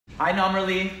Hi,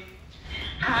 NaaAmerley.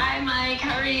 Hi, Mike.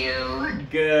 How are you?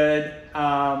 Good.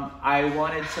 I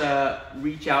wanted to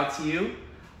reach out to you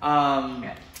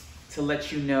to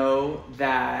let you know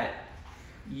that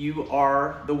you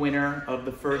are the winner of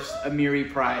the first AMIRI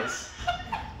Prize.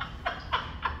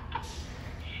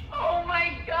 Oh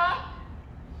my God.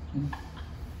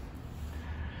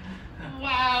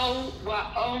 Wow.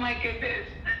 Wow. Oh my goodness.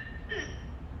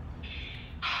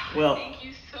 Well, thank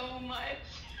you so much.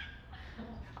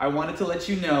 I wanted to let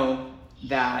you know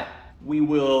that we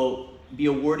will be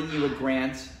awarding you a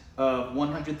grant of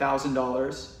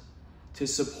 $100,000 to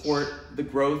support the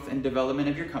growth and development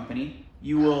of your company.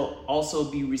 You will also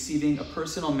be receiving a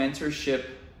personal mentorship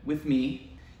with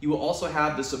me. You will also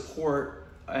have the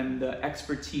support and the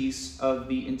expertise of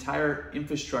the entire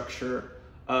infrastructure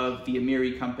of the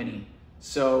AMIRI company.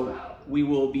 So we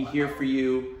will be here for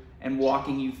you and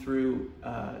walking you through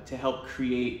to help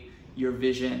create your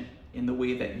vision in the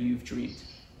way that you've dreamed.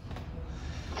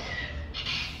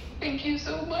 Thank you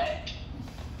so much.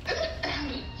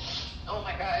 Oh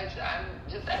my gosh, I'm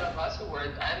just at a loss for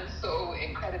words. I'm so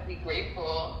incredibly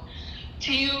grateful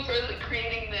to you for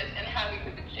creating this and having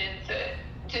the vision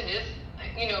to just,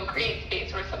 create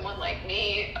space for someone like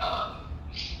me.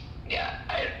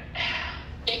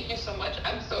 Thank you so much.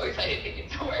 I'm so excited to get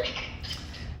to work.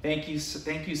 Thank you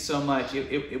so much.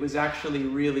 It was actually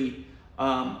really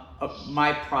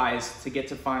my prize to get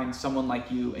to find someone like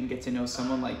you and get to know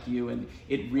someone like you, and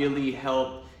it really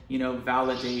helped,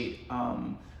 validate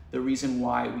the reason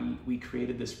why we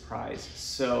created this prize.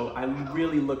 So I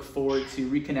really look forward to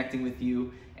reconnecting with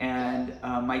you, and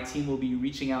my team will be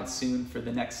reaching out soon for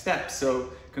the next step.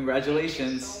 So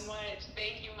congratulations. Thank you so much.